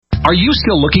Are you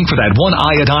still looking for that one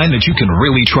iodine that you can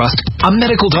really trust? A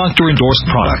medical doctor-endorsed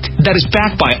product that is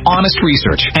backed by honest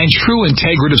research and true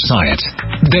integrative science?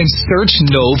 Then search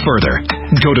no further.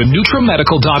 Go to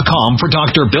NutriMedical.com for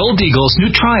Dr. Bill Deagle's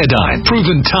NutriIodine,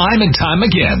 proven time and time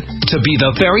again to be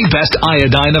the very best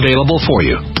iodine available for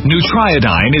you.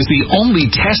 NutriIodine is the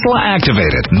only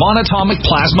Tesla-activated monatomic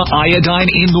plasma iodine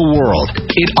in the world.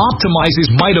 It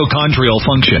optimizes mitochondrial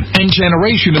function and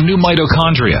generation of new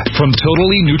mitochondria, from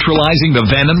totally neutralizing the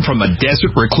venom from a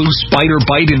desert recluse spider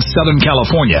bite in Southern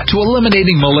California to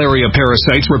eliminating malaria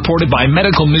parasites reported by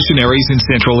medical missionaries in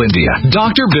Central India.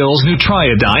 Dr. Bill's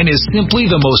NutriIodine is simply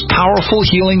the most powerful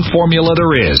healing formula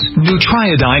there is.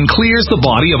 NutriIodine clears the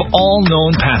body of all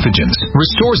known pathogens,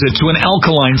 restores it to an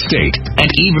alkaline state, and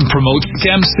even promotes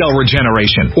stem cell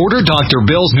regeneration. Order Dr.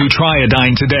 Bill's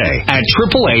NutriIodine today at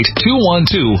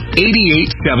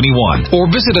 888-212-8871 or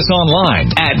visit us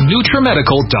online at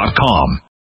NutriMedical.com.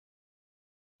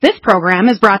 This program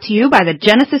is brought to you by the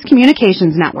Genesis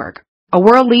Communications Network, a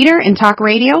world leader in talk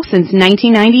radio since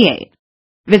 1998.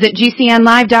 Visit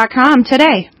GCNlive.com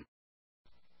today.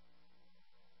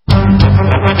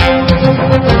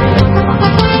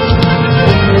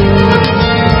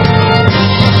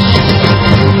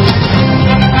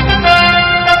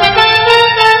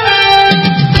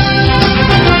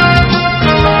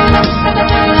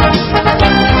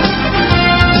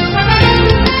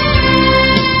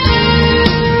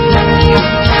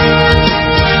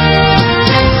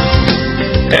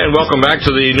 And welcome back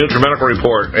to the NutriMedical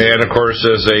Report. And, of course,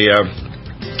 as a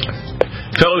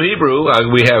fellow Hebrew,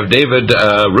 we have David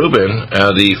Rubin,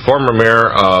 the former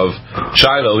mayor of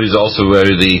Shiloh. He's also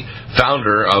the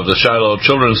founder of the Shiloh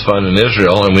Children's Fund in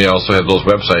Israel, and we also have those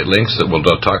website links that we'll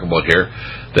talk about here.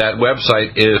 That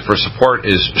website for support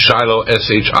is Shiloh,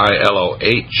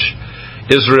 S-H-I-L-O-H,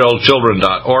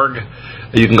 IsraelChildren.org.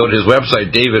 You can go to his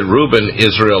website,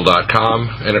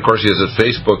 DavidRubinIsrael.com, and, of course, he has a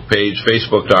Facebook page,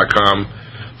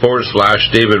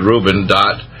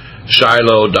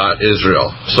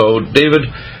 Facebook.com/DavidRubin.Shiloh.Israel. So, David,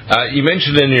 you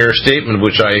mentioned in your statement,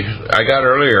 which I got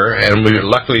earlier, and we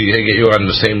luckily get you on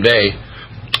the same day,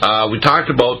 we talked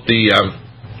about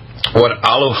what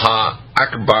Aloha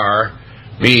Akbar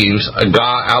means.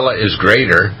 Allah is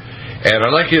greater. And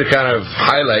I'd like you to kind of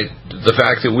highlight the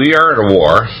fact that we are at a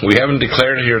war. We haven't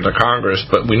declared it here in the Congress,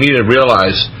 but we need to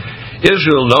realize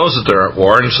Israel knows that they're at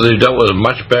war, and so they dealt with it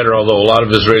much better, although a lot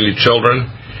of Israeli children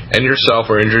and yourself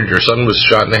were injured. Your son was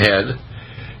shot in the head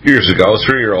years ago, a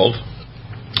 3-year-old.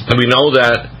 And we know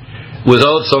that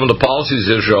without some of the policies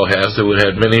Israel has, they would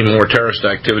have had many more terrorist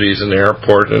activities in the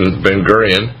airport in Ben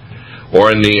Gurion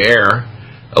or in the air.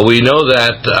 We know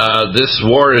that this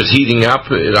war is heating up.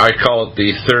 I call it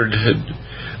the third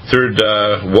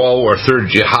wall or third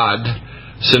jihad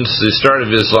since the start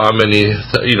of Islam many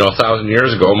 1,000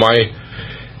 years ago. My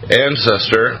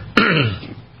ancestor,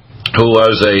 who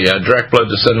was a direct blood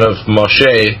descendant of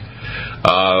Moshe,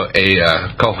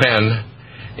 a Kohen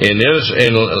in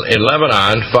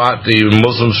Lebanon, fought the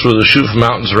Muslims through the Shuf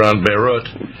mountains around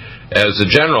Beirut as a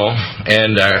general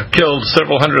and killed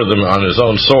several hundred of them on his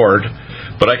own sword.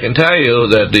 But I can tell you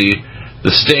that the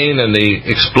stain and the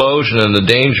explosion and the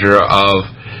danger of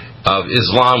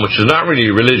Islam, which is not really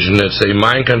a religion, it's a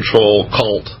mind control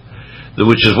cult,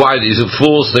 which is why these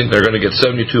fools think they're going to get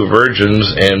 72 virgins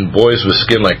and boys with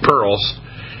skin like pearls.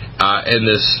 And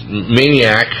this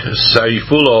maniac,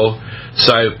 Sayfullah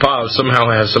Saipov, somehow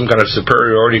has some kind of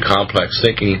superiority complex,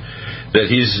 thinking that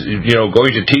he's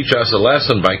going to teach us a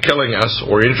lesson by killing us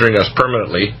or injuring us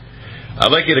permanently.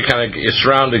 I'd like you to kind of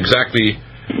surround exactly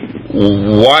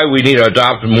why we need to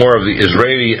adopt more of the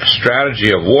Israeli strategy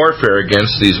of warfare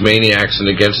against these maniacs and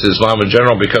against Islam in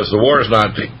general, because the war is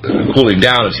not cooling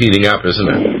down, it's heating up, isn't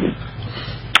it?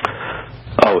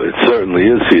 Oh, it certainly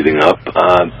is heating up.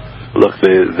 Look,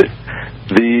 the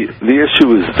issue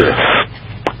is this.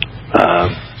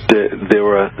 There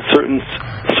are certain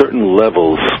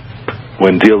levels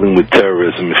when dealing with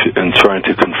terrorism and trying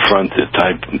to confront it.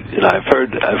 I've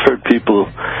heard people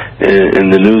in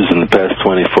the news in the past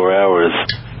 24 hours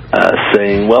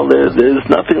saying, "Well, there's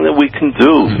nothing that we can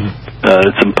do.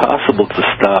 It's impossible to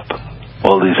stop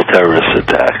all these terrorist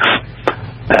attacks."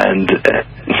 And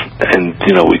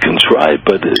we can try,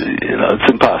 but it's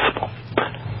impossible.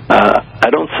 I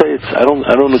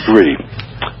don't agree.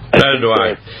 Neither do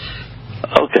I.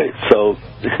 Okay, so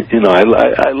I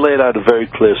laid out a very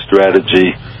clear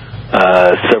strategy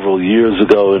several years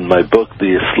ago in my book,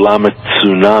 The Islamic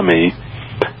Tsunami,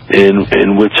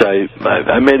 in which I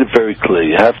made it very clear.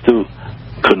 You have to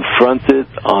confront it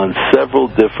on several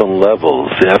different levels.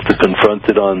 You have to confront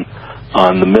it on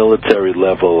the military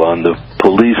level, on the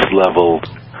police level.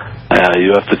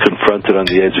 You have to confront confront it on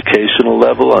the educational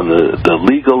level, on the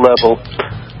legal level,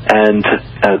 and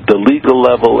at the legal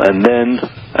level, and then,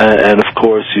 and of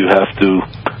course, you have to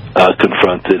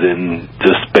confront it in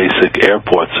just basic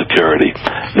airport security.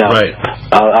 Now, right.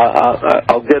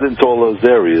 I'll get into all those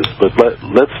areas, but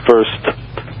let's first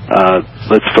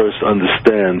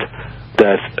understand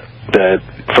that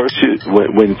first,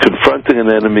 when confronting an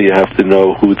enemy, you have to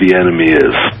know who the enemy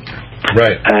is.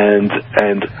 Right. And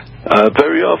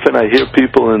very often I hear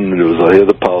people in the news, I hear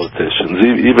the politicians,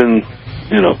 even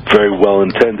very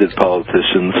well-intended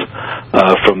politicians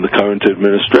from the current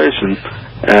administration,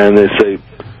 and they say,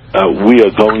 we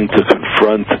are going to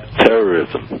confront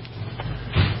terrorism.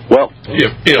 Well,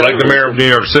 like the mayor of New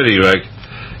York City, right?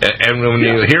 And when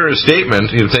you hear a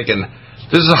statement, you're thinking,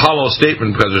 this is a hollow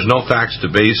statement because there's no facts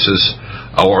to basis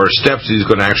or steps he's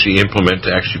going to actually implement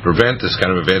to actually prevent this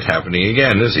kind of event happening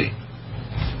again, is he?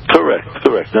 Correct.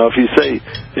 Now, if you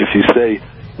say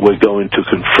we're going to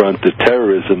confront the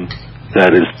terrorism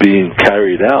that is being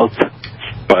carried out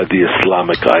by the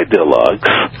Islamic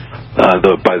ideologues,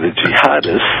 by the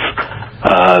jihadists,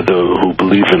 who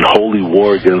believe in holy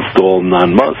war against all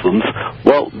non-Muslims,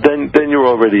 well, then you're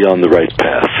already on the right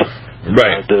path.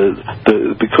 Right.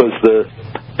 Because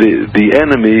the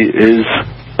enemy is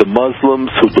the Muslims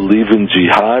who believe in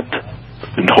jihad,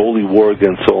 in holy war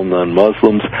against all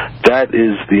non-Muslims. That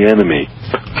is the enemy.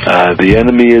 The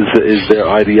enemy is their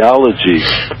ideology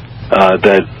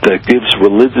that gives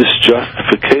religious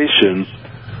justification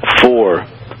for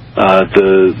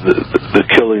the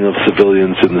killing of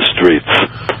civilians in the streets.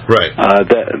 Right.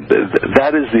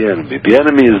 That is the enemy. The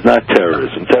enemy is not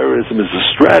terrorism. Terrorism is a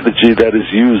strategy that is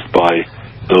used by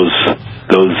those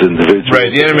individuals.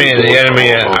 Right. The enemy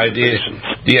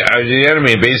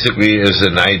basically is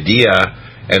an idea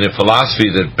and a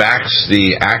philosophy that backs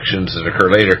the actions that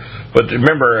occur later. But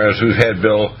remember, as we've had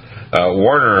Bill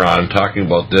Warner on talking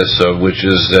about this, which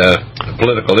is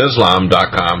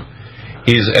politicalislam.com.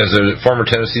 He's, as a former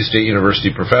Tennessee State University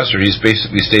professor, he's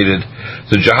basically stated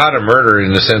the jihad of murder,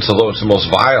 in the sense, although it's the most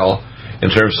vile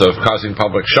in terms of causing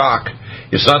public shock,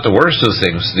 it's not the worst of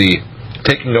things. The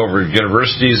taking over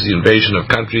universities, the invasion of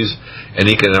countries and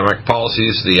economic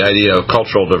policies, the idea of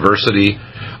cultural diversity,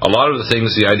 a lot of the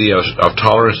things, the idea of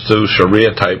tolerance to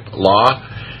Sharia-type law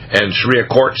and Sharia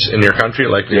courts in your country,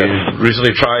 like they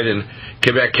recently tried in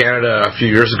Quebec, Canada a few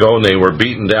years ago, and they were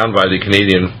beaten down by the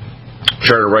Canadian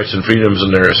Charter of Rights and Freedoms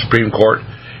in their Supreme Court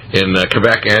in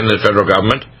Quebec and the federal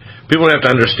government. People have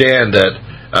to understand that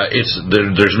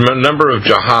there's a number of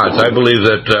jihads. I believe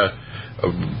that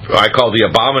I call the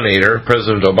Abominator.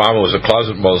 President Obama was a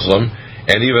closet Muslim,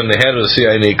 and even the head of the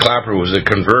CIA, Clapper, was a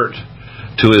convert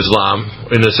to Islam.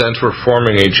 In a sense, we're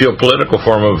forming a geopolitical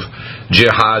form of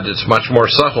jihad that's much more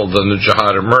subtle than the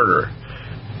jihad of murder.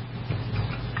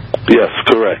 Yes,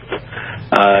 correct.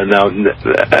 Now, and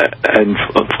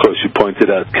of course, you pointed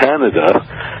out Canada,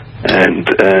 and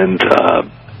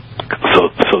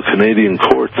so Canadian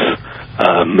courts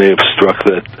may have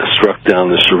struck down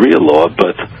the Sharia law,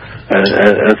 but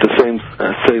at the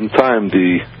same time,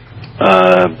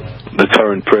 the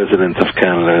current president of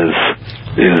Canada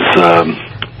is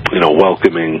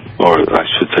welcoming, or I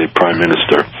should say, Prime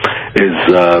Minister is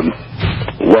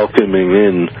welcoming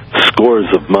in scores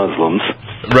of Muslims.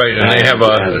 Right, and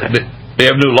they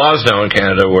have new laws now in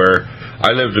Canada where I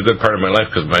lived a good part of my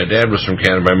life because my dad was from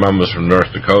Canada, my mom was from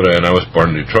North Dakota, and I was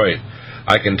born in Detroit.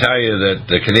 I can tell you that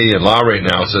the Canadian law right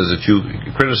now says if you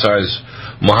criticize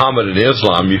Muhammad and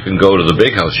Islam, you can go to the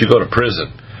big house. You go to prison.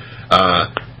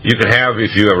 You can have,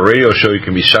 if you have a radio show, you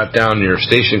can be shut down. Your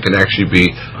station can actually be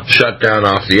shut down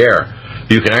off the air.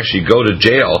 You can actually go to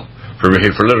jail for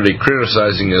literally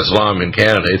criticizing Islam in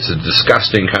Canada. It's a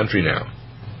disgusting country now.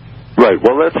 Right.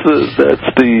 Well, that's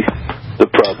the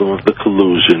problem of the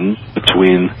collusion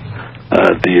between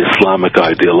the Islamic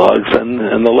ideologues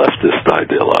and the leftist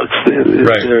ideologues.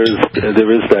 Right.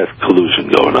 There is that collusion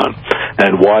going on,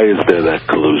 and why is there that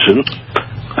collusion?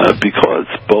 Because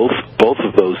both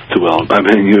of those two elements. I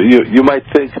mean, you might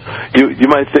think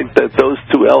that those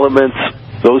two elements,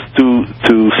 those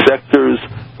two sectors,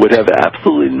 would have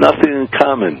absolutely nothing in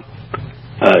common.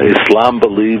 Islam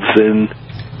believes in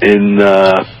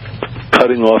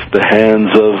cutting off the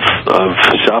hands of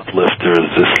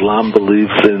shoplifters. Islam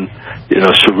believes in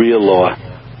Sharia law.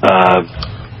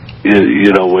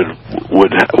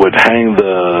 Would hang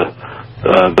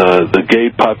the gay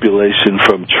population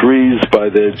from trees by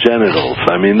their genitals.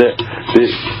 I mean, this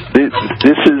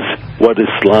is what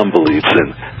Islam believes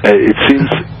in. It seems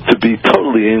to be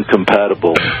totally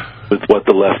incompatible with what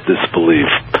the leftists believe.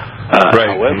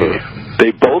 Right. However,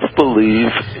 they both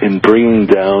believe in bringing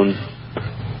down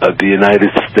the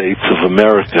United States of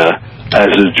America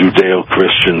as a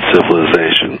Judeo-Christian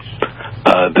civilization.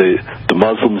 The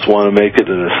Muslims want to make it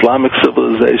an Islamic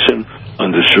civilization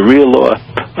under Sharia law.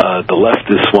 The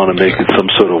leftists want to make it some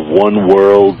sort of one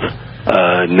world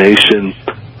nation,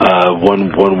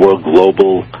 one world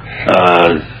global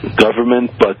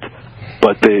government, but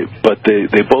they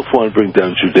both want to bring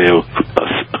down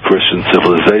Judeo-Christian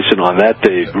civilization. On that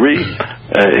they agree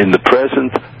in the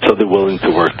present, so they're willing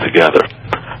to work together.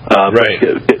 Right.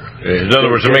 In other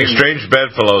words, they make strange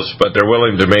bedfellows, but they're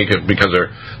willing to make it because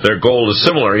their goal is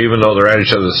similar, even though they're at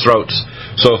each other's throats.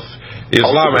 So if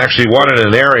Islam actually wanted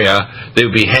an area, they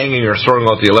would be hanging or throwing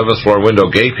out the 11th floor window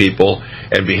gay people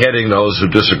and beheading those who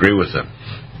disagree with them.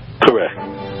 Correct.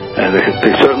 And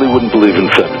they certainly wouldn't believe in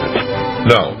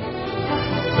feminism. No.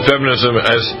 Feminism,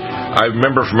 as I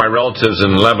remember from my relatives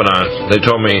in Lebanon, they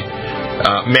told me,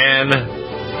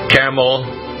 man, camel,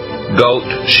 goat,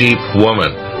 sheep,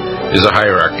 woman is a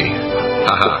hierarchy.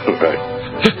 Right.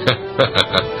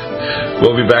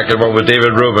 We'll be back in a moment with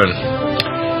David Rubin.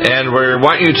 And we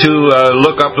want you to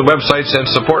look up the websites and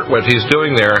support what he's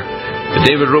doing there at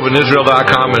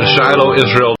DavidRubinIsrael.com and Shiloh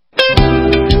Israel.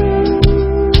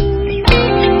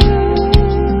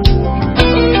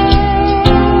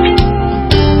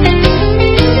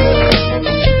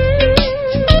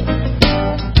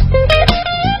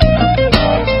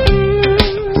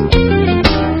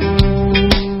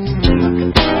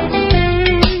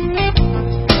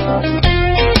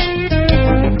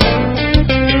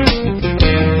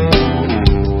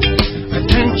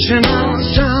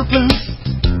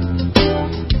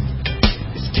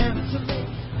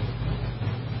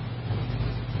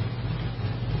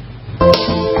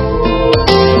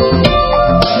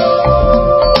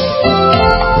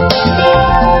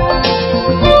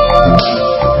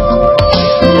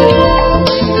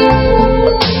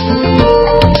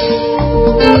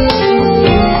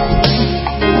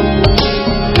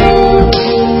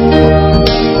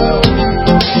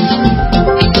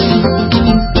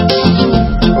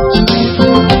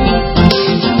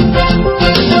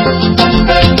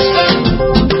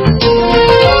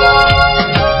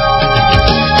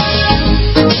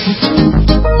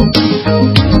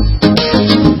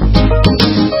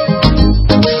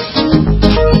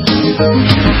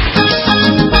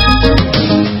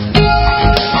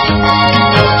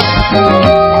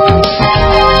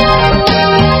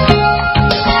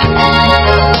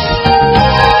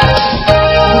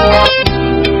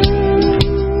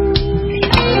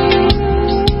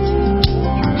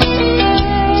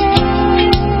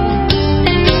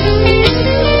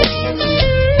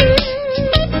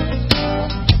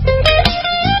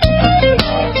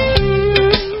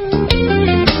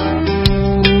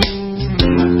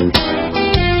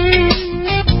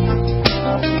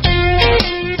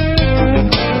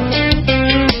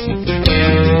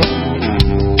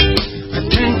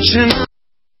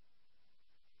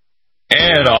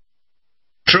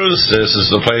 This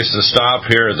is the place to stop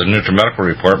here at the NutriMedical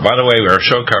Report. By the way, our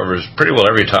show covers pretty well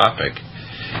every topic.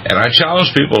 And I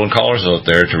challenge people and callers out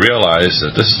there to realize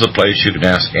that this is the place you can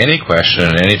ask any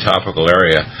question in any topical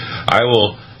area. I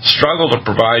will struggle to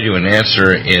provide you an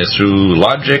answer through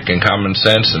logic and common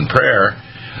sense and prayer.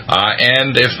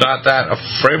 And if not that, a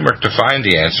framework to find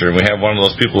the answer. And we have one of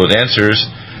those people with answers,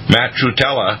 Matt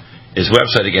Trutella. His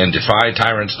website again,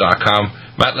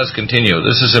 defytyrants.com. Matt, let's continue.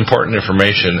 This is important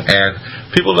information, and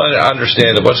people don't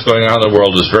understand that what's going on in the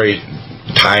world is very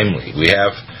timely. We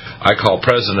have, I call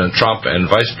President Trump and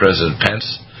Vice President Pence.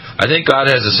 I think God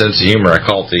has a sense of humor. I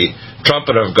call it the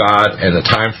trumpet of God and the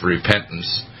time for repentance.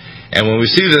 And when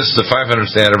we see this, the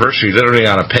 500th anniversary, literally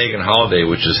on a pagan holiday,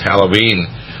 which is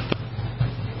Halloween.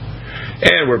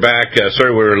 And we're back.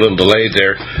 Sorry we were a little delayed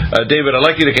there. David, I'd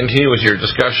like you to continue with your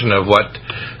discussion of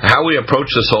how we approach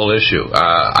this whole issue.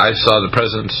 I saw the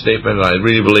President's statement, and I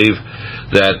really believe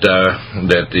that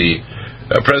the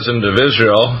President of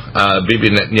Israel, Bibi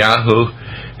Netanyahu,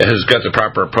 has got the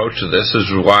proper approach to this. This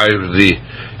is why the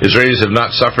Israelis have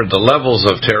not suffered the levels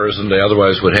of terrorism they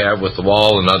otherwise would have with the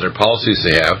wall and other policies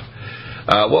they have.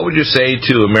 What would you say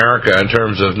to America in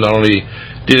terms of not only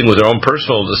dealing with their own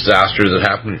personal disaster that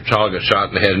happened, your child got shot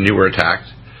in the head and you were attacked,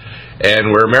 and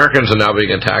where Americans are now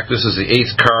being attacked? This is the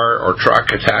 8th car or truck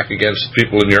attack against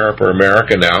people in Europe or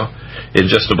America now in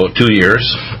just about 2 years.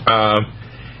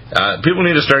 People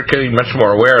need to start getting much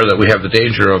more aware that we have the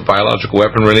danger of biological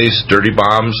weapon release, dirty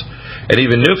bombs, and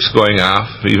even nukes going off,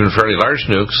 even fairly large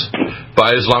nukes,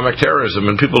 by Islamic terrorism.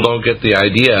 And people don't get the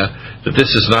idea that this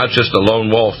is not just a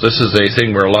lone wolf. This is a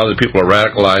thing where a lot of the people are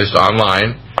radicalized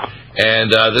online.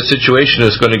 And the situation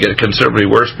is going to get considerably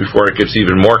worse before it gets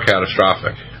even more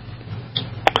catastrophic.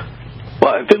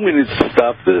 Well, I think we need to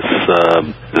stop this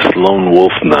lone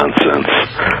wolf nonsense.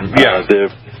 Yeah.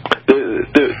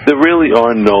 There really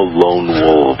are no lone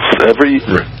wolves. Every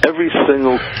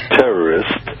single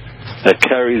terrorist that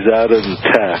carries out an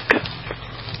attack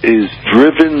is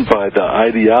driven by the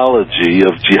ideology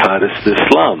of jihadist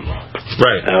Islam.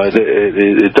 Right.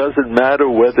 It doesn't matter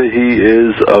whether he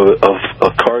is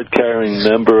a card-carrying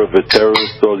member of a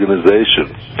terrorist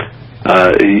organization.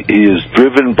 He is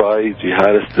driven by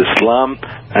jihadist Islam,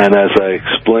 and as I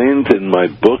explained in my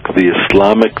book, The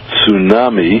Islamic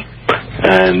Tsunami,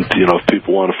 and, if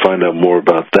people want to find out more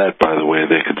about that, by the way,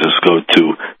 they could just go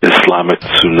to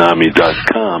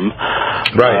IslamicTsunami.com,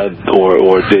 right,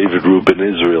 or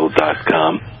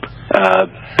DavidRubinIsrael.com.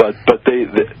 But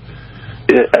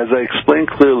as I explained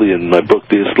clearly in my book,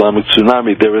 The Islamic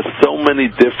Tsunami, there are so many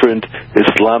different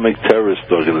Islamic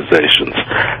terrorist organizations,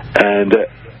 and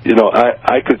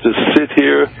I could just sit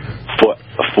here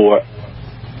for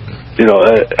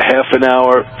half an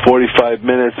hour, 45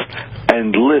 minutes,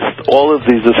 and list all of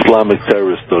these Islamic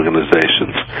terrorist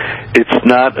organizations. It's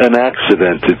not an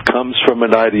accident. It comes from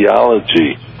an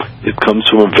ideology. It comes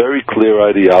from a very clear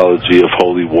ideology of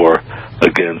holy war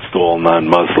against all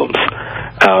non-Muslims.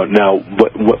 Now,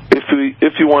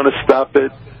 if you want to stop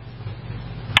it,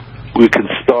 we can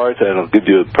start, and I'll give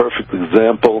you a perfect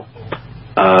example.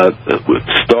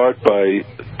 Start by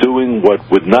doing what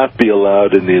would not be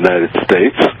allowed in the United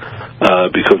States,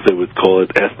 because they would call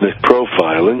it ethnic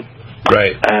profiling.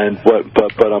 Right.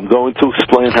 But I'm going to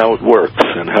explain how it works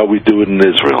and how we do it in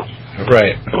Israel.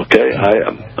 Right. Okay.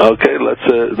 Let's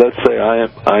say I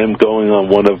am going on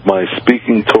one of my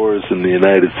speaking tours in the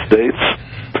United States,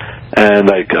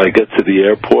 and I get to the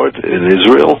airport in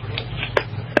Israel,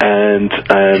 and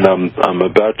I'm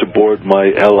about to board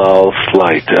my El Al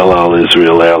flight, El Al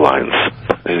Israel Airlines,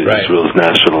 right, Israel's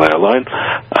national airline.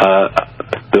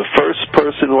 The first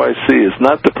person who I see is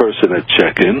not the person at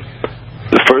check-in.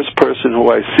 The first person who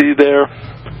I see there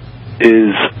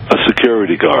is a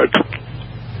security guard.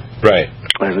 Right.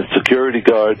 And the security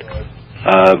guard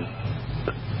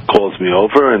calls me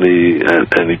over, and he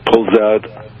pulls out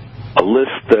a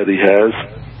list that he has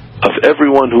of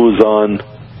everyone who is on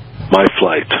my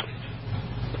flight.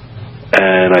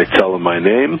 And I tell him my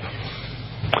name,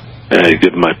 and I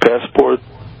give him my passport.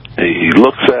 And he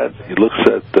looks at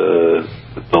the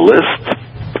list,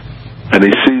 and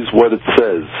he sees what it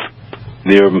says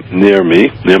near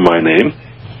my name.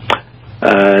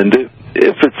 And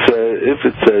if it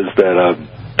says that I'm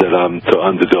to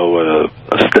undergo a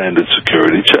standard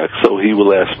security check, so he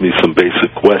will ask me some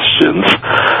basic questions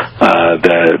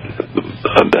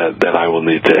that I will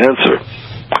need to answer.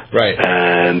 Right.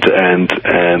 And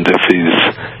if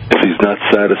he's not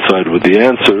satisfied with the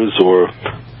answers or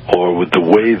with the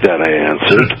way that I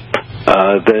answered,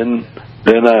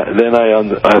 then I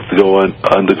have to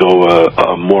undergo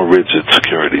a more rigid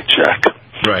security check.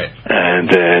 Right. And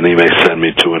then he may send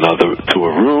me to a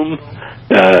room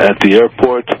at the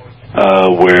airport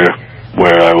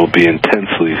where I will be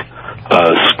intensely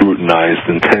scrutinized,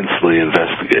 intensely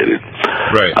investigated.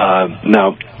 Right.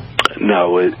 Now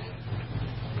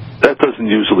that doesn't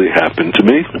usually happen to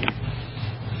me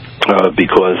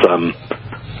because I'm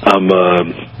a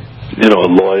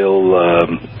loyal,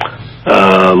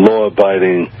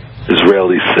 law-abiding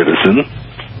Israeli citizen.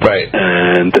 Right.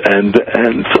 And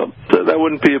so that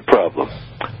wouldn't be a problem.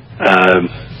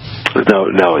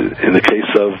 Now, in the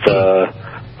case of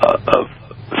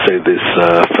say this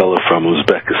fellow from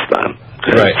Uzbekistan,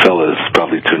 right? Fellow is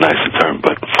probably too nice a term,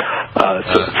 but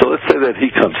so let's say that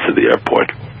he comes to the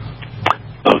airport.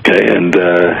 Okay, and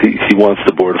he wants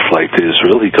to board a flight to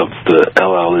Israel. He comes to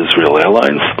El Al Israel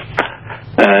Airlines,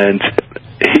 and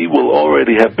he will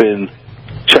already have been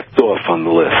checked off on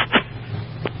the list.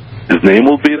 His name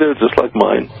will be there, just like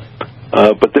mine,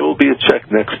 but there will be a check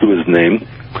next to his name,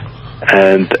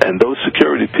 and those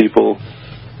security people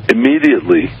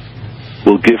immediately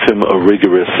will give him a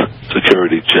rigorous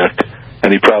security check,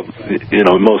 and he probably,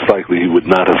 most likely he would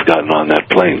not have gotten on that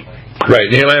plane.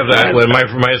 Right, he'll have that. When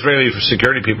my Israeli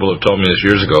security people have told me this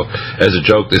years ago, as a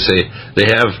joke, they say they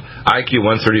have IQ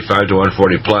 135 to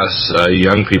 140 plus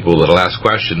young people that'll ask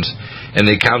questions, and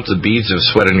they count the beads of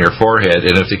sweat on your forehead,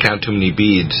 and if they count too many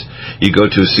beads, you go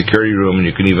to a security room, and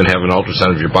you can even have an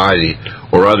ultrasound of your body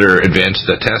or other advanced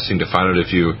testing to find out if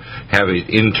you have an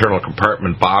internal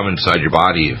compartment bomb inside your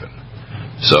body even.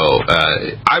 So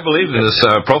I believe in this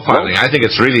profiling. I think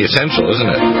it's really essential, isn't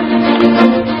it?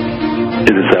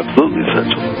 It is absolutely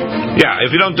essential. Yeah, if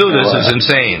you don't do this, it's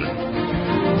insane.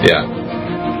 Yeah.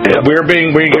 We're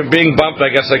being bumped. I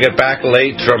guess I get back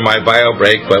late from my bio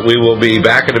break, but we will be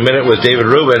back in a minute with David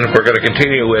Rubin. We're going to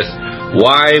continue with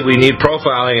why we need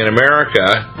profiling in America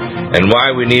and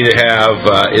why we need to have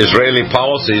Israeli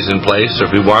policies in place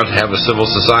if we want to have a civil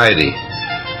society.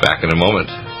 Back in a moment.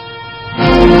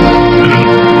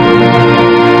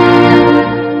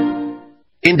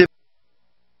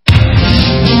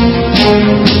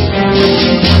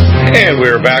 And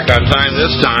we're back on time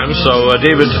this time. So,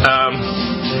 David,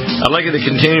 I'd like you to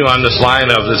continue on this line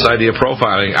of this idea of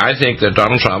profiling. I think that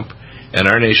Donald Trump and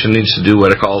our nation needs to do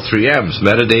what I call 3 M's: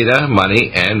 metadata,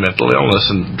 money, and mental illness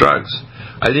and drugs.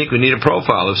 I think we need a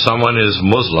profile. If someone is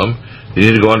Muslim, you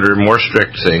need to go under more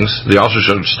strict things. They also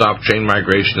should stop chain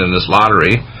migration in this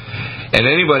lottery. And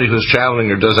anybody who's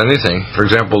traveling or does anything, for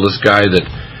example, this guy that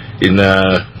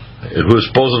who is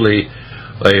supposedly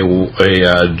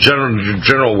a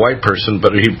general white person,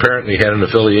 but he apparently had an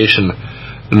affiliation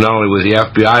not only with the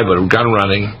FBI but gun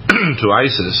running to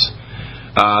ISIS.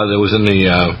 That was in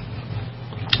the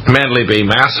Mandalay Bay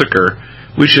massacre.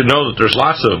 We should know that there's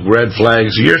lots of red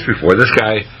flags years before. This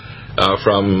guy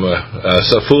from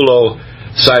Saifullah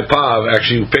Saipov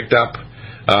actually picked up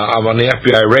on the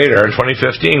FBI radar in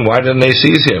 2015. Why didn't they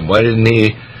seize him? Why didn't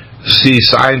he see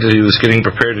signs that he was getting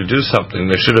prepared to do something?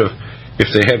 They should have,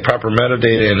 if they had proper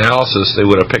metadata analysis, they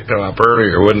would have picked him up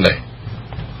earlier, wouldn't they?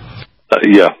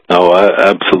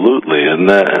 Absolutely, and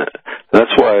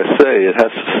that's why I say it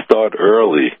has to start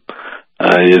early.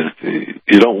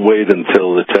 You don't wait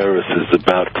until the terrorist is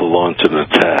about to launch an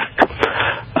attack.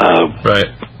 Right.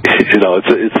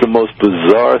 It's the most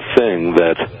bizarre thing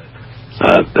that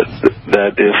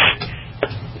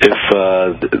if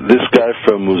this guy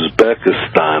from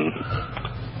Uzbekistan,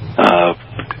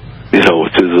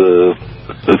 which is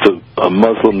a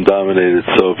Muslim-dominated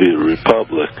Soviet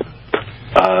republic,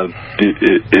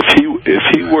 if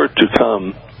he were to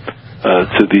come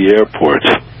to the airport,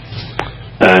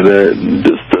 and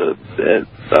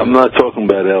I'm not talking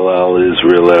about El Al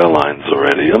Israel Airlines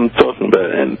already. I'm talking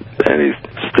about any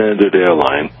standard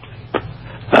airline.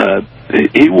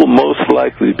 He will most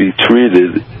likely be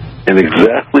treated in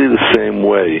exactly the same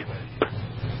way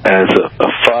as a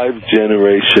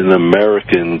 5-generation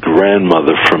American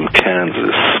grandmother from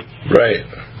Kansas. Right.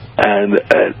 And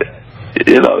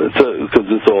because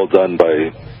it's all done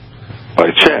by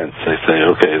chance. They say,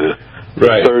 okay, the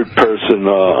third person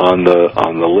on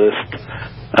the list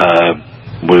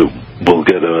will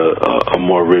get a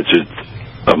more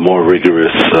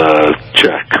rigorous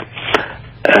check.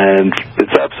 And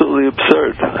it's absolutely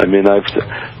absurd. I mean, that's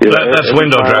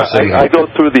window dressing. I go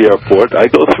through the airport. I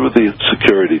go through the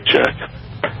security check,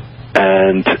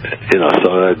 and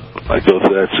so I go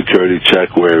through that security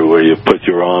check where you put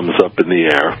your arms up in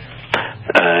the air,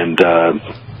 and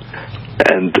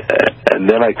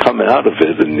then I come out of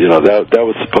it, and that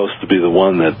was supposed to be the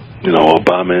one that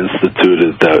Obama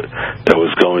instituted that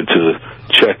was going to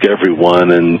check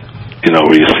everyone, and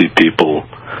where you see people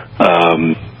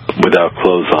without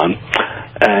clothes on,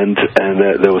 and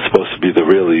that was supposed to be the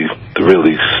really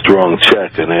strong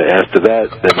check, and after that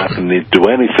they're not going to need to do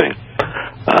anything.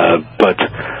 But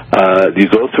you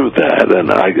go through that,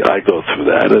 and I go through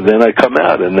that, and then I come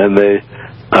out, and then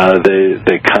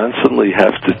they constantly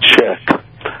have to check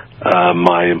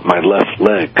my left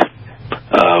leg,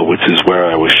 which is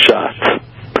where I was shot.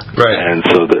 Right. And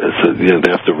so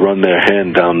they have to run their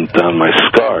hand down my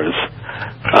scars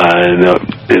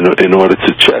in order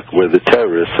to check where the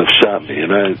terrorists have shot me.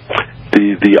 And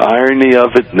the irony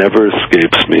of it never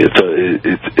escapes me.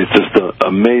 It's just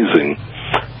amazing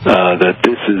that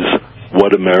this is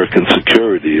what American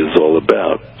security is all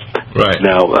about. Right.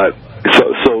 Now,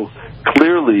 so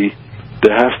clearly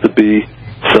there has to be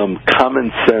some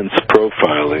common sense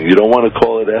profiling. You don't want to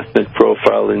call it ethnic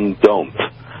profiling, don't.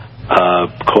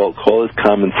 Call it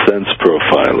common sense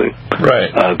profiling. Right.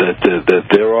 That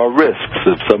there are risks.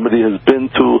 If somebody has been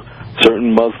to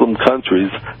certain Muslim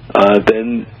countries,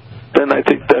 then I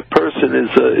think that person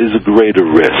is a greater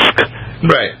risk.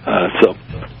 Right. So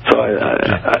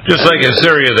I just like in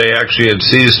Syria, they actually had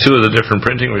seized 2 of the different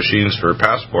printing machines for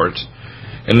passports,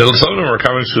 and some of them were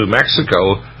coming through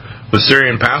Mexico with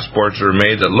Syrian passports that were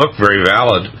made that looked very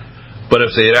valid. But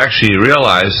if they had actually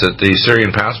realized that the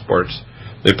Syrian passports,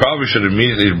 they probably should have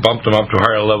immediately bumped them up to a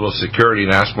higher level of security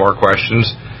and asked more questions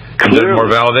and did more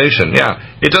validation. Yeah,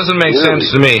 it doesn't make sense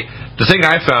to me. The thing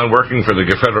I found working for the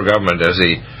federal government as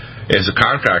a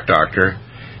contract doctor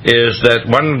is that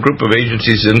one group of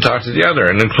agencies didn't talk to the other,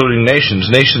 and including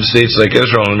nations. Nation states like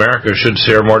Israel and America should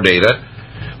share more data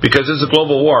because it's a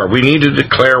global war. We need to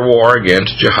declare war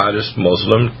against jihadist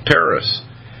Muslim terrorists.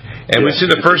 And we see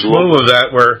the first move of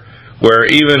that where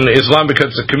even Islam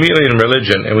becomes a chameleon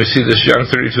religion, and we see this young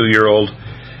 32-year-old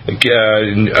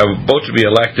about to be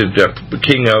elected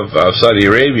king of Saudi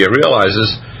Arabia,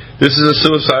 realizes this is a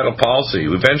suicidal policy.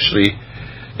 Eventually,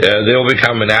 they'll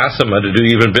become anathema to do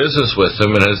even business with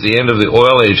them, and as the end of the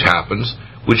oil age happens,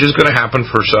 which is going to happen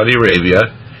for Saudi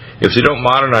Arabia, if they don't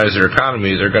modernize their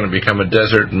economy, they're going to become a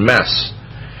desert mess.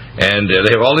 And they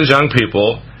have all these young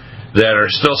people that are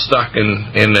still stuck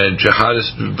in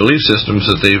jihadist belief systems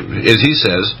that they, as he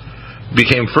says,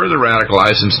 became further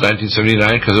radicalized since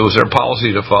 1979 because it was their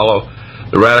policy to follow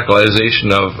the radicalization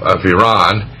of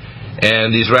Iran. And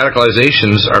these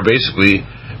radicalizations are basically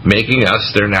making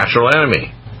us their natural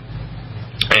enemy.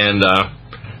 And,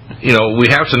 we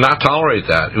have to not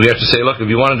tolerate that. We have to say, look, if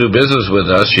you want to do business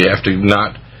with us, you have to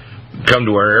not come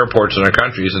to our airports in our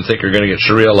countries and think you're going to get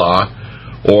Sharia law,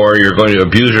 or you're going to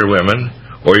abuse your women,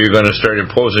 or you're going to start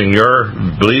imposing your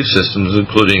belief systems,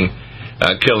 including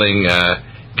killing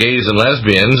gays and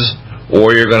lesbians,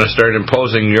 or you're going to start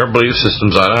imposing your belief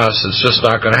systems on us. It's just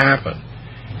not going to happen.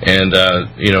 And,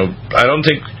 I don't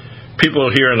think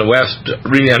people here in the West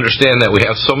really understand that we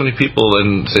have so many people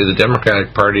in, say, the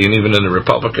Democratic Party and even in the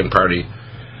Republican Party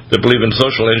that believe in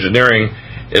social engineering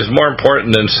is more important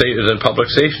than public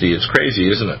safety. It's crazy,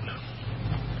 isn't it?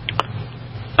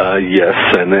 Yes,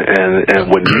 and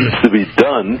what needs to be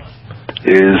done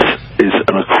is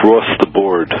an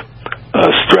across-the-board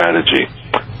strategy.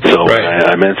 So right.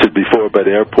 I mentioned before about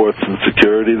airports and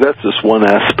security. That's just one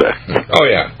aspect. Oh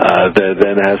yeah. That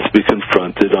then has to be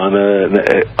confronted on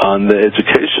the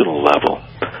educational level.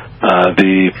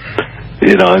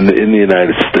 In the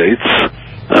United States,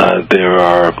 there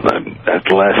are,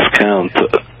 at last count,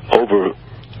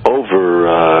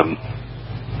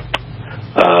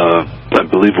 I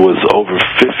believe it was over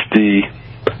 50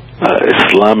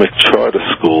 Islamic charter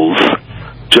schools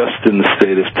just in the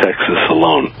state of Texas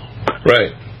alone.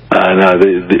 Right. Now,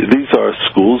 these are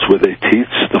schools where they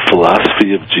teach the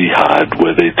philosophy of jihad,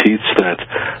 where they teach that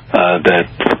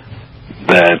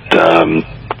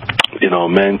a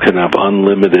man can have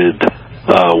unlimited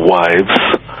wives,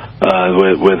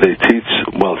 where they teach,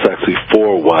 well, it's actually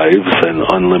 4 wives and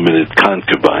unlimited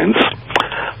concubines.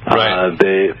 Right.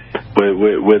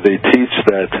 Where they teach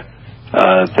that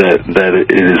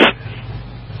it is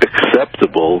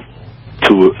acceptable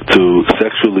to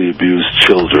sexually abuse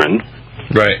children.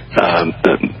 Right.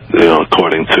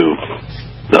 According to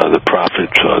the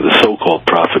prophet, the so-called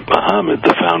prophet Muhammad,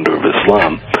 the founder of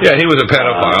Islam. Yeah, he was a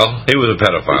pedophile.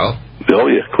 Oh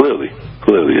yeah, clearly.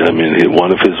 I mean,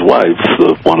 one of his wives,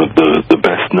 one of the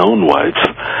best-known wives,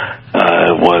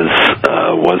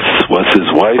 was his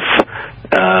wife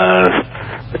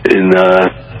in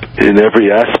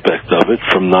every aspect of it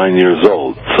from 9 years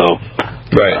old. So,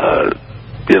 right.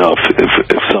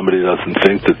 If somebody doesn't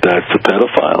think that that's a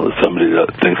pedophile, if somebody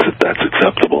thinks that that's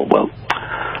acceptable, well,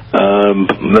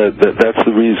 that's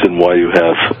the reason why you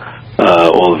have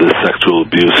all of this sexual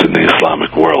abuse in the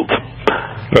Islamic world.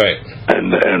 Right.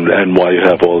 And why you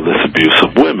have all this abuse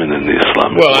of women in the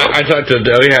Islamic world. Well, I talked to,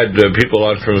 we had people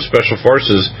on from Special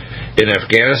Forces in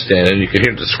Afghanistan, and you could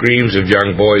hear the screams of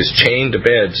young boys chained to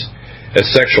beds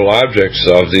as sexual objects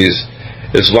of these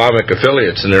Islamic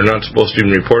affiliates, and they're not supposed to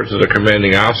even report to the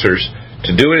commanding officers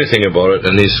to do anything about it,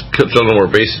 and these children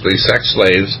were basically sex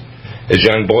slaves as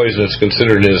young boys, and it's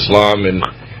considered in Islam in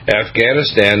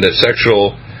Afghanistan that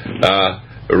sexual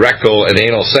rectal and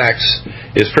anal sex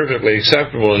is perfectly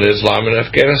acceptable in Islam in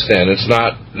Afghanistan. It's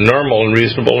not normal and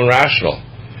reasonable and rational.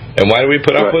 And why do we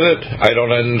put up with it? I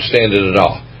don't understand it at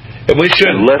all. And we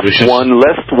should. Lest one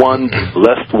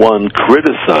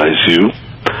criticize you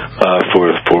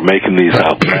for making these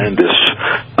outlandish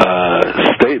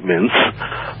statements.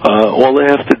 All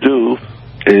they have to do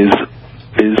is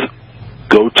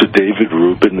go to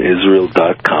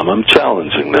DavidRubinIsrael.com. I'm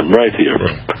challenging them right here.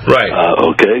 Right.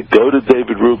 Okay. Go to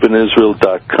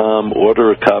DavidRubinIsrael.com,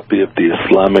 order a copy of the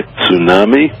Islamic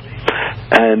Tsunami,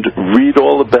 and read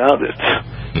all about it.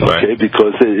 Okay, right.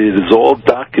 Because it is all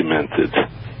documented.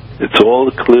 It's all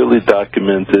clearly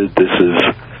documented. This is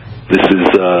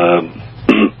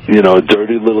a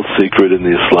dirty little secret in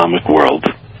the Islamic world.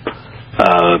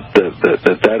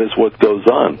 That is what goes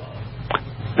on.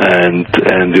 And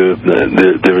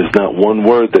there is not one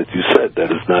word that you said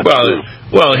that is not true.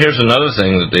 Well, here's another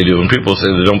thing that they do. When people say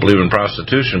they don't believe in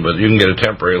prostitution, but you can get a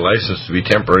temporary license to be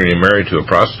temporarily married to a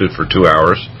prostitute for 2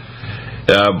 hours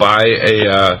by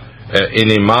an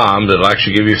imam that will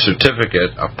actually give you a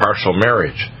certificate of partial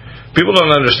marriage. People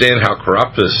don't understand how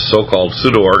corrupt this so-called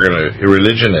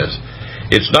pseudo-religion is.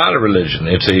 It's not a religion.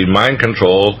 It's a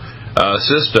mind-control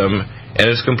system,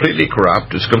 and it's completely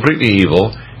corrupt. It's completely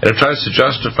evil. And it tries to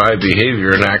justify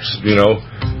behavior and acts,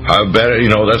 better.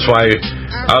 That's why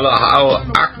Allah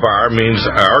Akbar means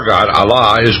our God,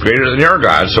 Allah, is greater than your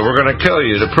God, so we're going to kill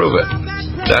you to prove it.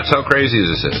 That's how crazy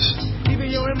this is.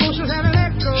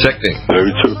 Sickening.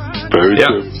 Very true. Very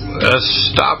true.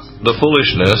 Let's stop the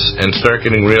foolishness and start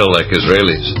getting real like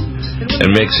Israelis.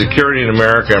 And make security in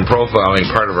America and profiling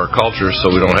part of our culture so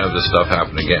we don't have this stuff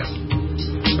happen again.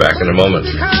 Back in a moment.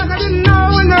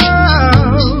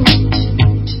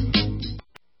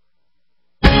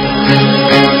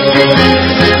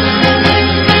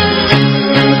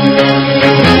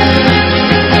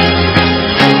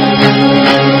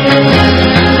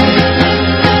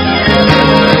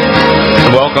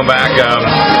 Welcome back.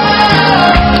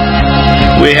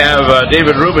 We have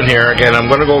David Rubin here again. I'm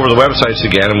going to go over the websites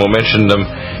again, and we'll mention them.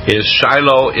 Is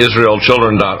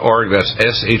ShilohIsraelChildren.org. That's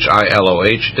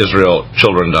SHILOH,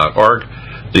 IsraelChildren.org,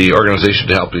 the organization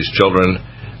to help these children.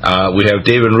 We have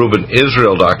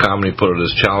DavidRubinIsrael.com, and he put it as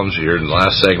challenge here in the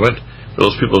last segment. For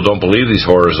those people who don't believe these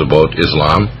horrors about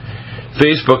Islam.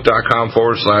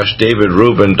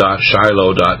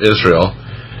 Facebook.com/DavidRubin.Shiloh.Israel.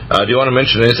 Do you want to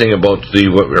mention anything about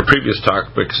our previous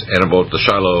topics and about the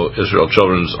Shiloh Israel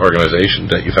Children's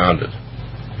Organization that you founded?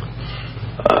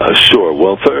 Sure.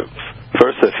 Well,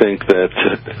 first I think that,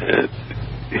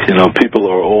 people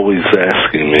are always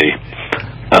asking me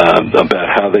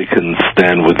about how they can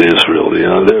stand with Israel.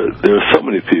 There are so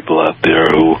many people out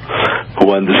there who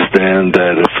understand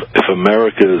that if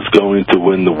America is going to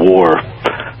win the war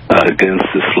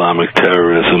against Islamic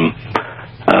terrorism,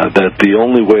 that the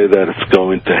only way that it's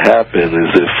going to happen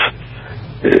is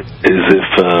if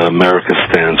America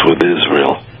stands with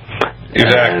Israel.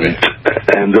 Exactly.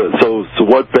 And so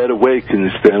what better way can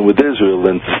you stand with Israel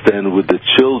than to stand with the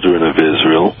children of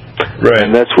Israel? Right.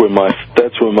 And that's where my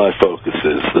focus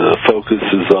is. The focus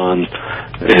is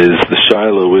the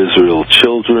Shiloh Israel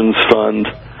Children's Fund,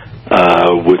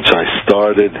 which I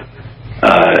started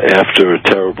after a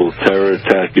terrible terror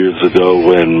attack years ago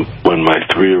when my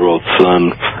 3-year-old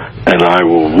son and I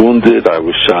were wounded. I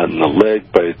was shot in the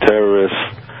leg by a terrorist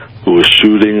who was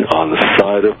shooting on the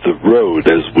side of the road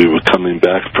as we were coming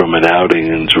back from an outing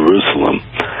in Jerusalem.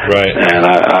 Right. And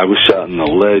I was shot in the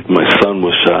leg. My son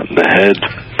was shot in the head.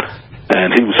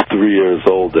 And he was 3 years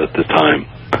old at the time.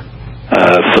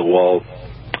 So while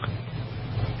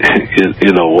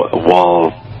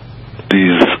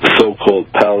these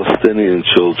so-called Palestinian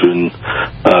children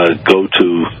go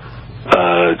to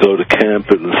camp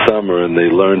in the summer and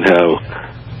they learn how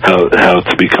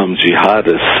to become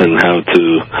jihadists and how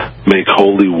to make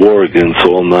holy war against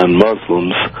all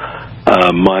non-Muslims,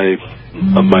 my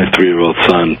 3-year-old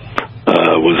son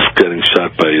was getting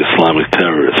shot by Islamic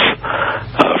terrorists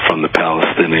from the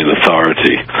Palestinian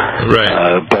Authority.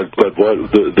 Right. But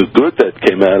what the good that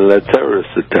came out of that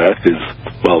terrorist attack is,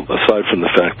 well, aside from the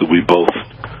fact that we both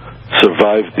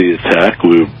survived the attack,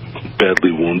 we were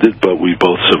badly wounded, but we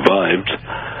both survived.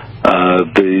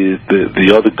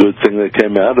 The other good thing that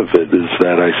came out of it is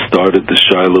that I started the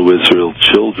Shiloh Israel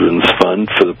Children's Fund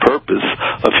for the purpose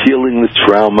of healing the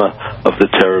trauma of the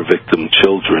terror victim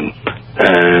children.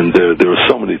 And there are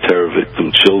so many terror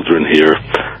victim children here,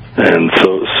 and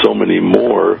so many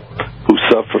more who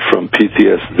suffer from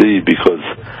PTSD because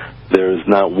there is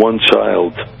not one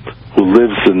child who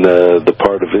lives in the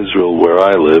part of Israel where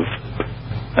I live,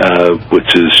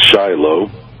 which is Shiloh,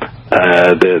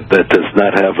 that does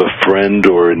not have a friend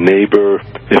or a neighbor,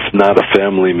 if not a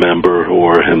family member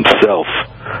or himself,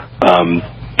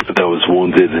 that was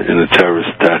wounded in a terrorist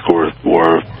attack or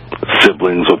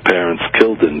siblings or parents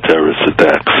killed in terrorist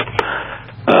attacks.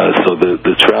 So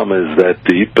the trauma is that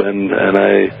deep, and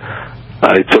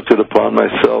I took it upon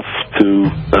myself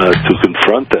to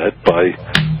confront that by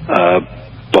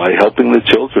helping the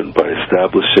children, by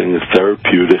establishing a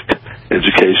therapeutic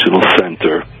educational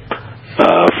center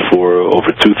for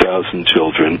over 2,000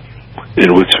 children,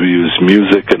 in which we use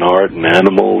music and art and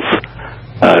animals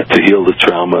to heal the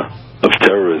trauma of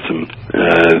terrorism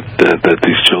that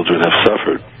these children have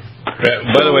suffered.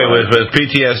 By the way, with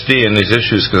PTSD and these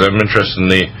issues, because I'm interested in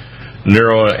the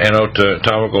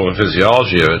neuroanatomical and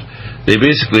physiology of it, they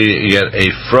basically get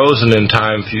a frozen in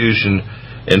time fusion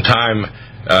in time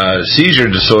seizure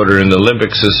disorder in the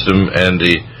limbic system and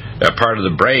the part of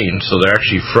the brain, so they're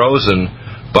actually frozen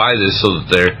by this, so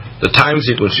that the time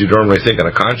sequence you normally think on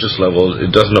a conscious level, it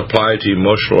doesn't apply to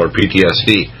emotional or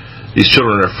PTSD. These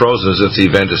children are frozen as if the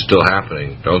event is still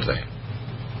happening, don't they?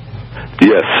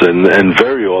 Yes, and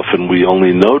very often we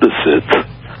only notice it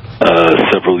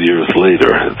several years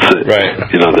later. Right.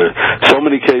 There are so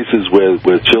many cases where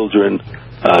children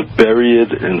bury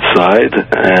it inside,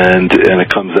 and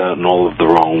it comes out in all of the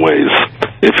wrong ways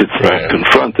if it's not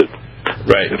confronted.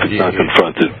 Right. If it's not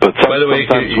confronted. But by the way,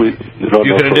 you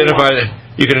can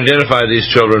You can identify these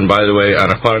children, by the way,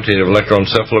 on a quantitative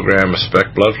electroencephalogram, a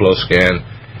SPECT blood flow scan,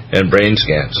 and brain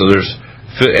scan. So there's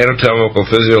anatomical,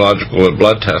 physiological, and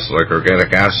blood tests like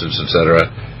organic acids, etc.,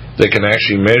 that can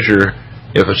actually measure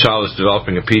if a child is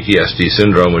developing a PTSD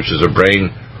syndrome, which is a brain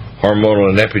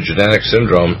hormonal and epigenetic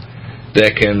syndrome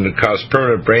that can cause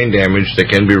permanent brain damage that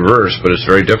can be reversed, but it's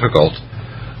very difficult.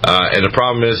 And the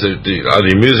problem is that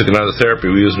the music and other therapy,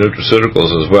 we use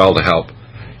nutraceuticals as well to help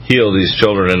heal these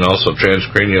children, and also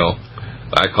transcranial,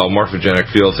 I call morphogenic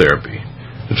field therapy,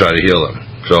 to try to heal them.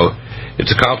 So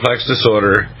it's a complex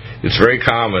disorder. It's very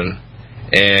common.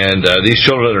 And these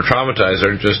children that are traumatized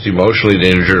aren't just emotionally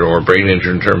injured or brain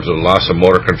injured in terms of loss of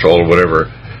motor control or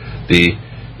whatever. The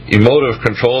emotive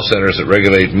control centers that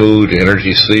regulate mood,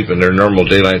 energy, sleep, and their normal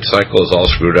daylight cycle is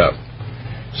all screwed up.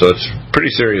 So it's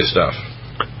pretty serious stuff.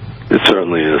 It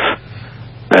certainly is.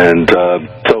 And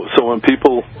so when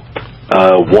people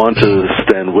want to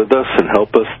stand with us and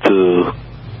help us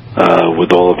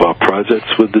with all of our projects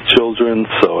with the children,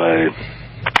 so I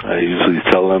usually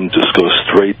tell them just go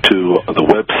straight to the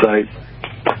website,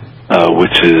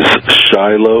 which is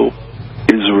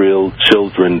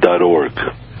ShilohIsraelChildren.org.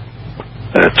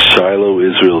 That's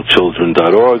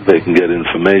ShilohIsraelChildren.org. They can get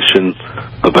information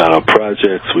about our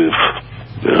projects. We've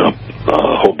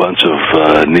a whole bunch of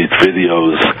neat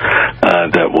videos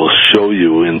that will show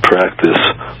you in practice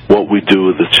what we do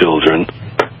with the children,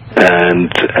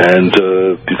 and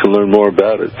you can learn more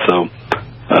about it. So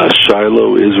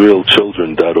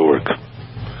ShilohIsraelChildren.org.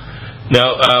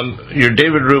 Now, your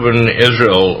David Rubin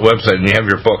Israel website, and you have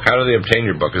your book. How do they obtain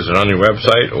your book? Is it on your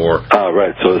website or?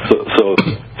 Right. So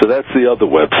that's the other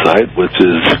website, which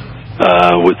is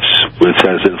which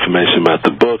has information about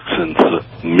the books and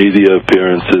media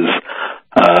appearances.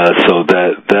 So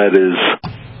that is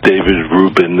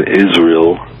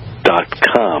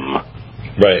DavidRubinIsrael.com.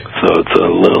 Right. So it's a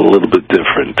little bit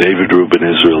different.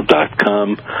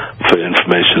 DavidRubinIsrael.com for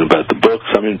information about the books.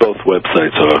 I mean, both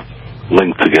websites are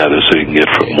linked together, so you can get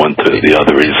from one to the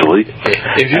other easily.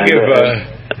 If you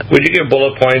would you give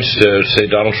bullet points to, say,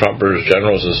 Donald Trump or his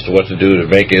generals as to what to do to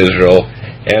make Israel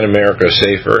and America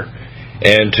safer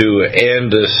and to end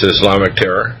this Islamic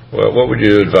terror? What would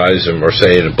you advise them or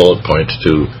say in bullet points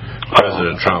to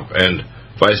President Trump and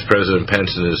Vice President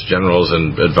Pence and his generals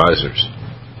and advisors?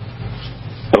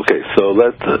 Okay, so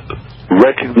let's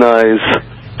recognize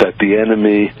that the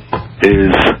enemy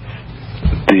is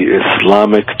the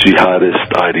Islamic jihadist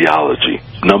ideology,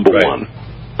 number one.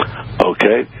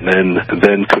 Okay, then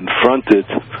confront it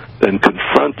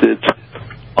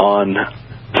on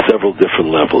several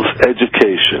different levels.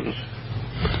 Education.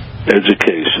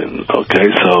 Okay,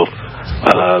 so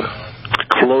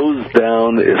close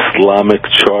down Islamic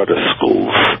charter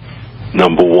schools.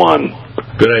 Number one.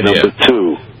 Good idea.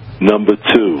 Number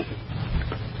two.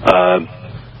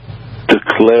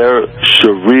 Declare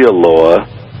Sharia law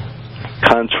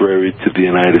contrary to the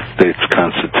United States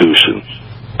Constitution.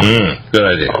 Good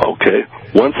idea. Okay.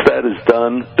 Once that is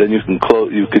done, then you can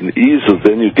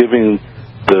then you're giving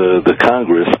the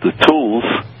Congress the tools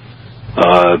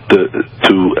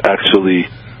to actually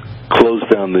close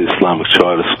down the Islamic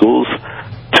charter schools.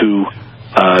 You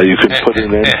can put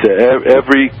an end to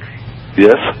every.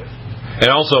 Yes. And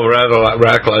also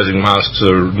radicalizing mosques.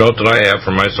 A note that I have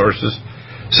from my sources: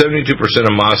 72%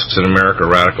 of mosques in America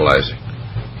are radicalizing.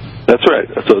 That's right.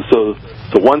 So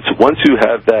once you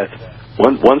have that,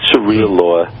 once Sharia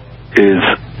law is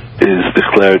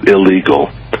declared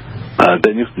illegal,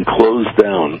 then you can close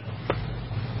down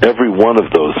every one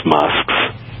of those mosques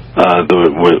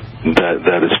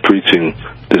that is preaching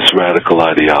this radical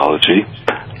ideology,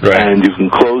 and you can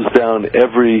close down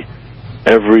every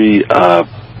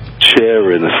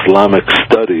chair in Islamic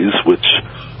studies, which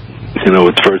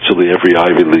it's virtually every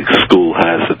Ivy League school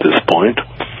has at this point,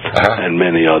 and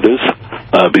many others,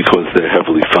 because they're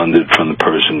heavily funded from the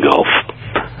Persian Gulf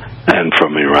and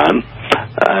from Iran,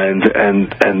 and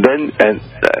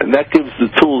that gives the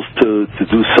tools to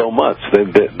do so much.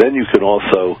 Then you can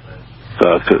also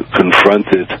confront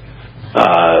it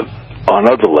on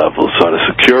other levels, on a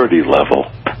security level.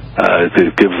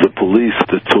 It gives the police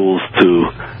the tools to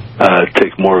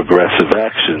take more aggressive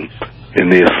action in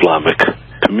the Islamic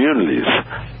communities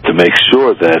to make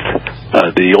sure that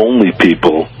the only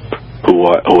people who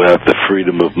have the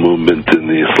freedom of movement in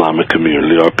the Islamic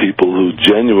community are people who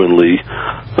genuinely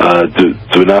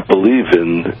do not believe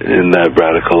in that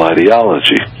radical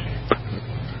ideology.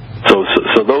 So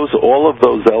all of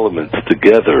those elements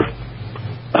together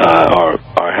are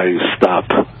how you stop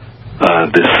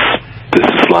this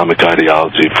Islamic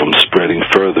ideology from spreading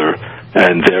further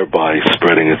and thereby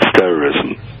spreading its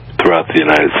terrorism throughout the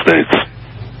United States.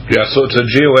 Yeah, so it's a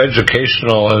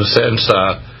geoeducational, in a sense,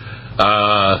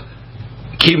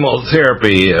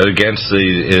 chemotherapy against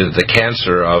the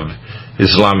cancer of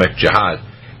Islamic jihad.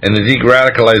 And the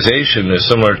de-radicalization is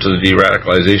similar to the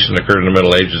de-radicalization that occurred in the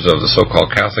Middle Ages of the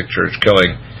so-called Catholic Church,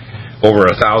 killing over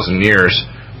 1,000 years,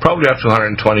 probably up to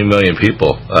 120 million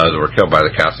people that were killed by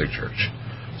the Catholic Church.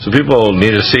 So people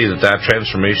need to see that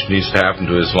transformation needs to happen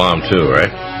to Islam too, right?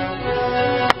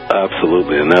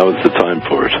 Absolutely, and now is the time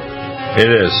for it. It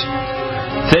is.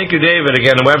 Thank you, David.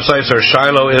 Again, the websites are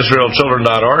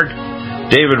ShilohIsraelChildren.org,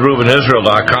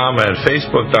 DavidRubinIsrael.com, and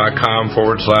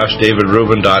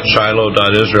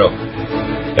Facebook.com/DavidRubin.Shiloh.Israel.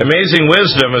 Amazing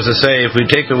wisdom, as I say, if we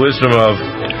take the wisdom of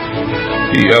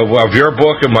your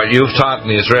book and what you've taught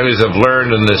and the Israelis have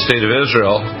learned in the state of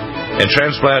Israel and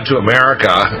transplant it to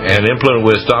America and implement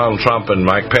with Donald Trump and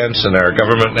Mike Pence and our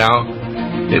government now,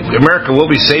 America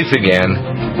will be safe again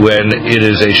when it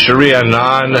is a Sharia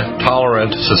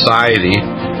non-tolerant society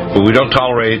where we don't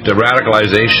tolerate the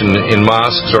radicalization in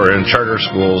mosques or in charter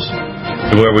schools,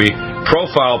 and where we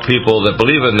profile people that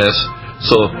believe in this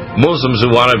so Muslims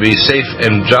who want to be safe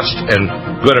and just and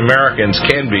good Americans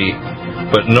can be,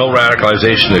 but no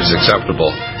radicalization is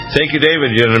acceptable. Thank you,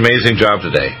 David. You did an amazing job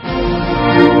today.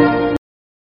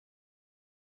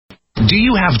 Do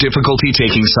you have difficulty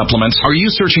taking supplements? Are you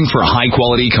searching for a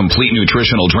high-quality, complete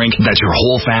nutritional drink that your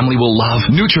whole family will love?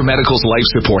 NutriMedical's Life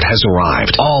Support has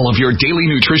arrived. All of your daily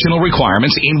nutritional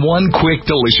requirements in one quick,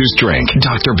 delicious drink.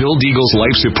 Dr. Bill Deagle's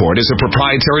Life Support is a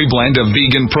proprietary blend of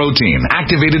vegan protein,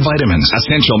 activated vitamins,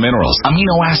 essential minerals,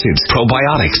 amino acids,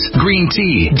 probiotics, green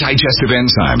tea, digestive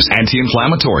enzymes,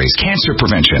 anti-inflammatories, cancer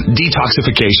prevention,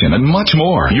 detoxification, and much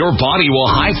more. Your body will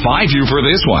high-five you for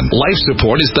this one. Life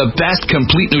Support is the best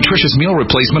complete nutritious meal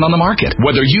replacement on the market.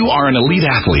 Whether you are an elite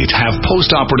athlete, have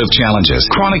post-operative challenges,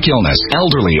 chronic illness,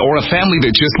 elderly, or a family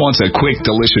that just wants a quick,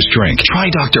 delicious drink,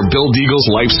 try Dr. Bill Deagle's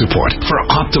Life Support for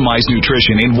optimized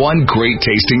nutrition in one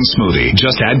great-tasting smoothie.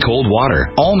 Just add cold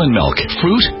water, almond milk,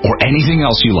 fruit, or anything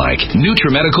else you like.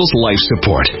 NutriMedical's Life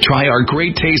Support. Try our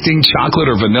great-tasting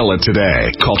chocolate or vanilla today.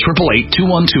 Call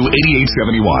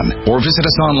 888-212-8871 or visit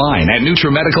us online at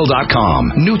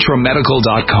NutriMedical.com.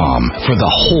 NutriMedical.com for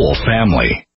the whole family.